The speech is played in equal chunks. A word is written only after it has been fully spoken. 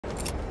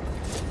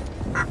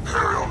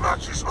Imperial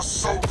Nazis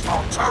assault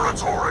our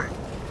territory!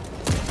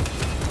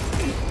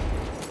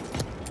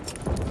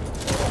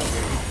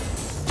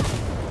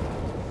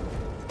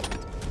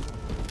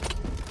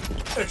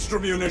 Extra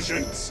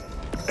munitions!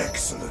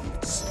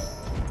 Excellent!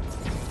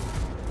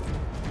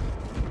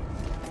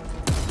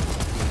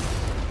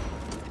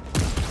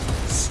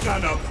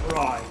 Scanner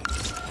Prime!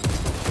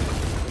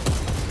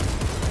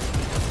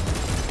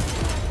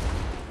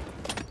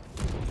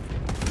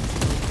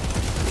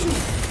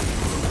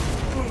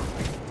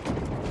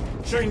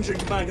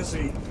 Changing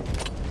magazine.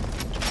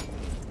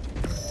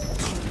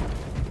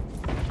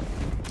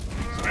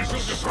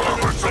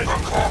 Servants of the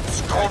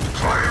corpse god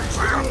claims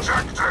the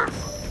objective!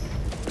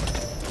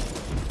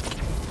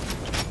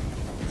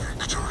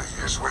 Victory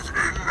is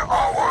within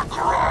our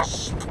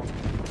grasp!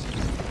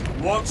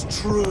 What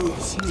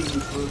truths need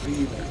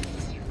revealing?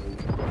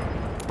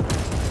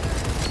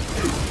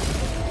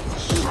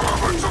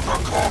 Servants of the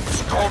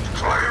corpse god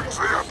claims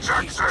the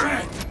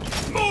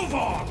objective! Move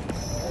on!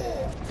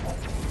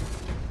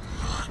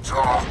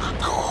 Dark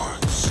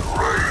gods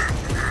reign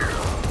here!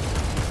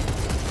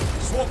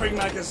 Swapping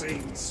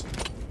magazines.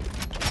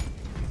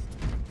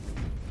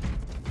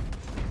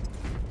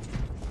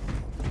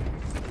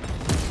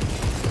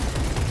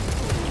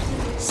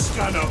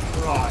 Scanner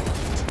Prime.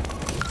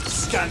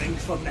 Scanning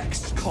for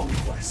next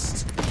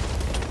conquest.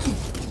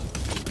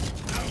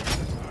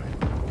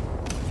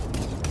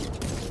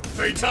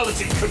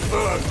 Fatality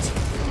confirmed.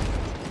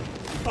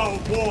 Our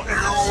war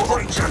New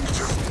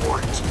objective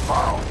point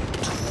found.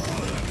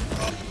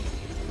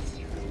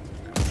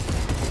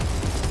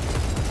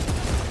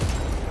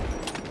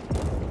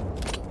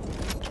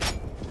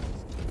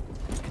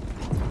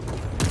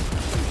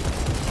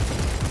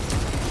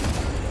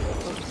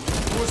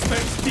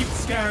 Deep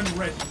scan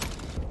ready.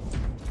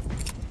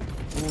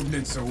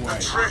 Ordnance away. The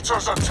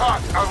traitors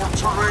attack our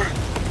terrain.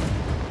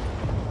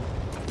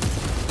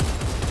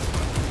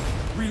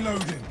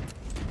 Reloading.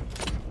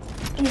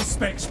 All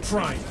specs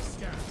prime.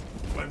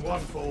 When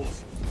one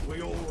falls,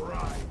 we all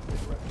ride.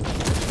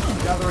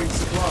 Gathering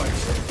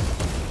supplies.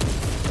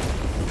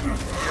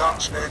 The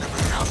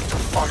arch-enemy has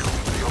defiled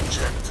the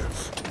objective.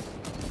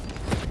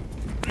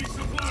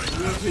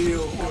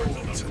 Reveal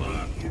all to me.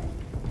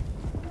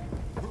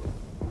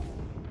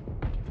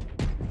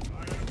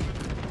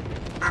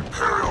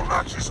 Imperial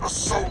Nazis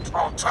assault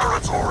our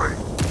territory!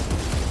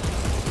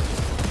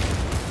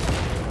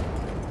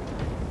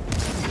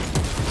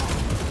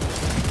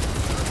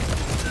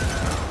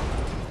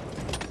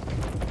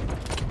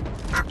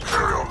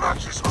 Imperial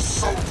Nazis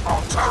assault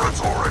our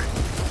territory!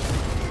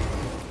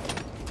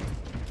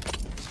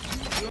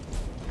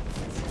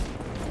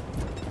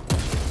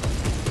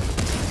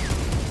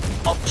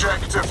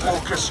 Objective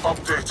locus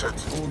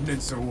updated.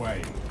 Ordnance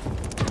away.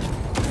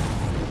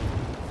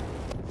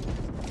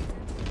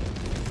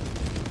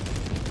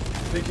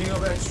 Picking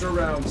up extra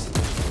rounds.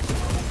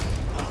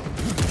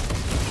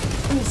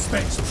 All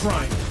specs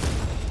prime.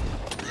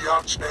 The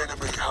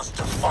arch-enemy has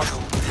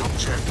defiled the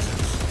objective.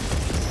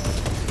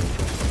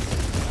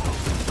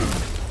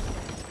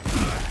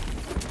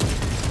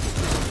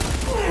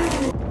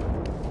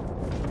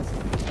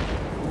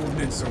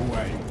 Ordnance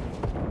away.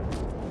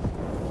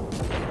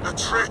 The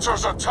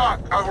traitors attack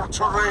our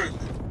terrain.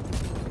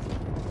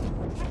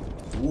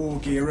 War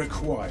gear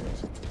acquired.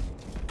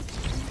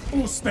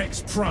 All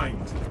specs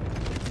primed.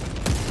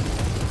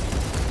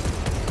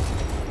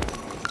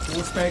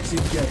 All specs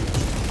engaged.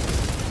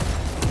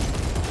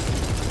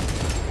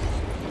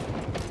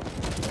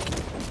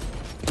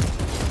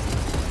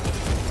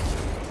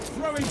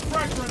 Throwing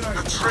frag grenade.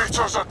 The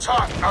traitors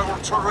attack our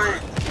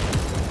terrain.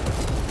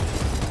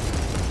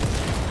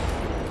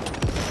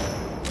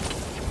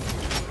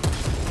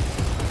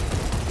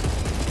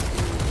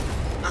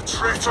 The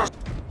traitors.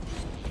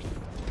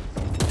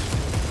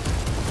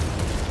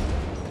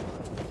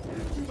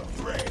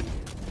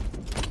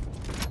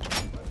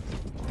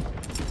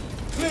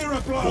 Clear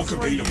a blast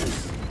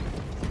radius.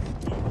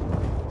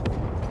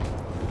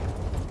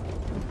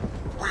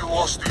 We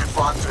lost the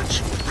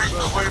advantage.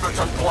 Reclaim it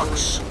at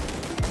once.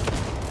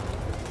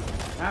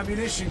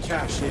 Ammunition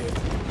cache here.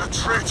 The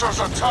traitors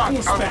attack All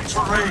our specs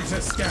ready terrain.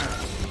 to scan.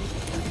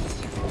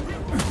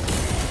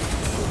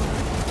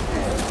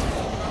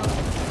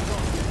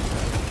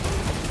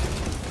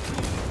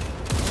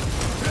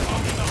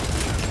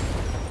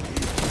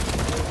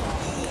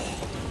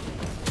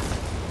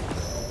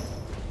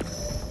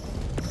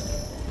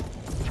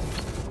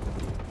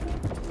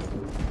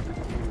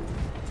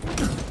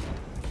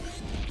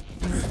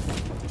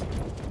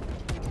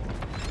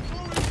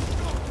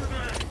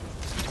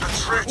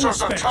 Traitors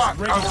specs attack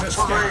ready our to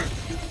terrain.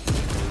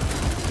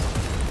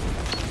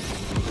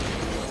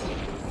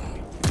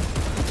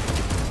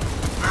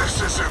 This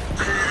is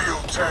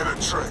Imperial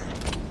territory.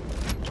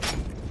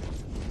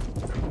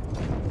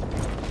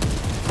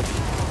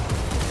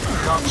 The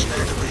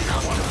arch-enemy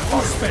has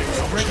All defiled specs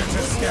the ready to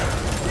objective. scan.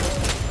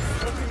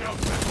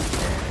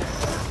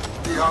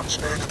 The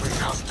arch-enemy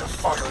has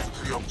defiled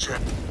the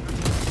objective.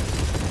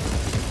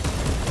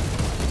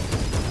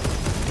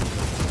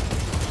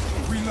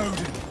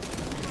 Reloading.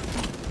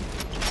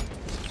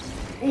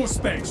 All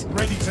specs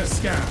ready to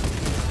scan.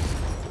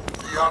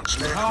 The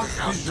arch-enemy Half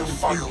has visual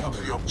defiled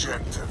incoming. the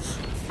objective.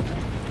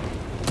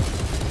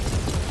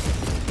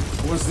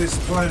 Was this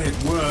planet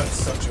worth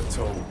such a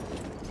toll?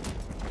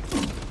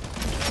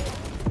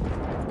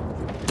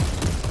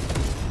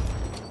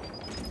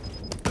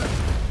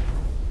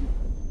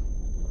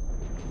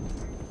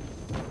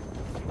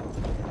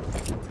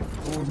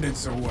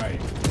 Coordinates away.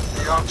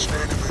 The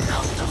arch-enemy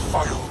has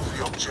defiled the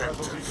Cavalry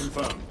objective.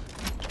 confirmed.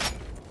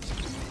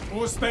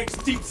 All specs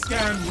deep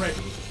scan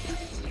ready.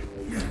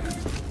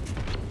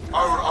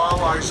 Our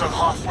allies are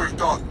halfway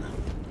done.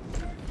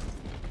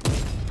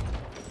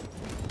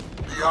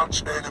 The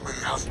arch-enemy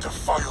has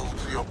defiled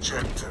the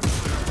objective.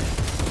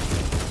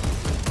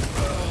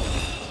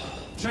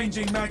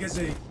 Changing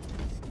magazine.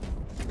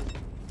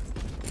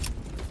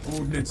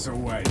 Coordinates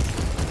away.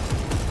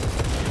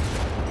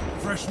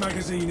 Fresh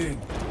magazine in.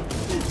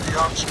 The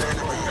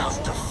arch-enemy has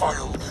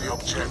defiled the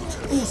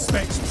objective. All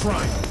specs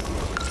prime.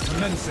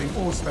 Commencing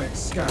all specs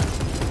scan.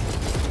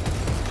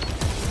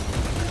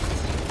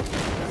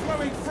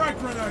 Throwing frag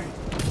grenade.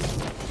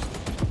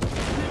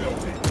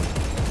 Reloading.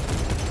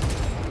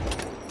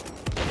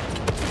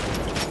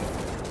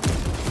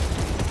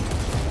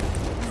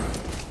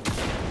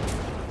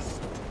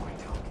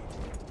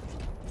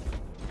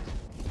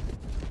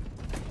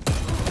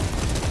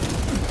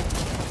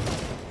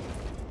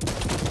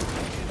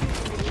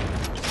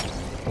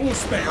 All The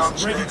specs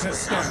arch-enemy ready to has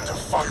scan.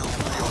 defiled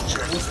the All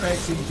objective.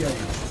 specs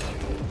engaged.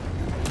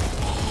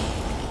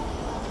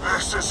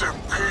 This is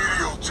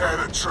Imperial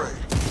territory.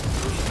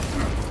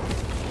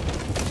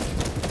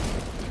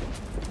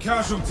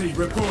 Casualty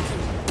reported.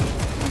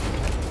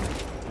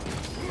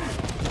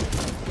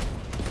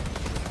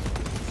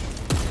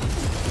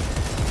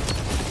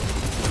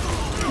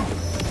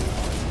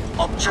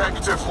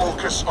 Objective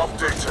locus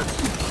updated.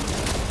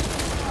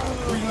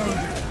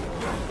 Reloading.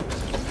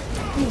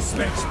 All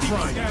specs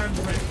prime. Scan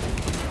ready.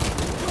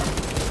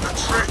 The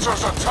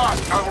traitors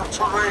attack our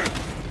terrain.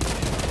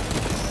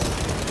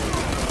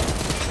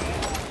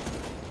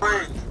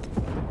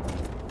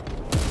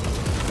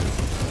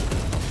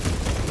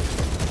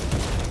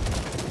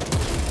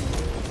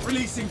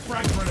 Releasing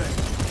frag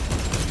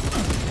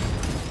grenade.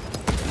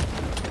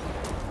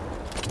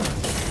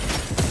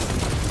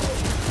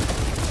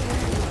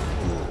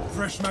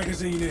 Fresh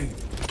magazine in.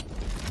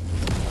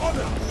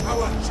 Honor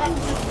our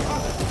champion.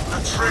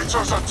 The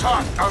traitors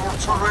attack our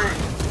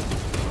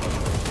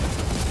terrain.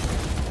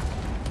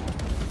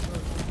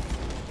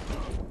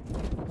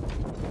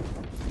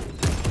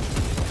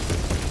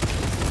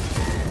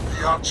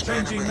 The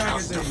arch-enemy Changing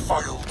has magazine.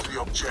 defiled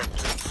the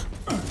objective.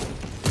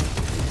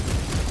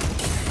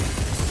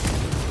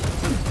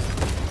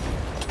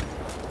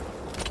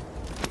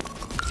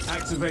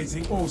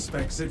 Activating all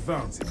specs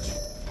advantage.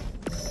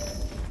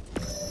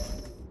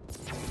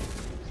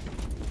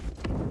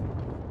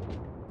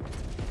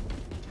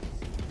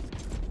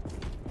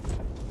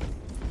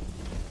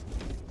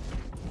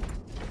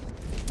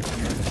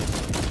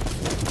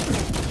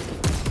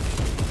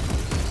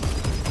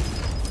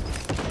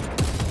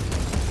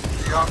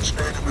 The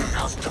arch-enemy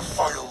has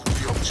defiled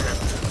the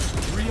objective.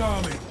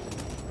 Rearming.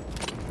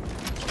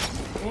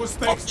 All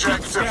specs deep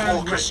Objective scan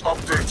locus ready.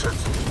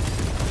 updated.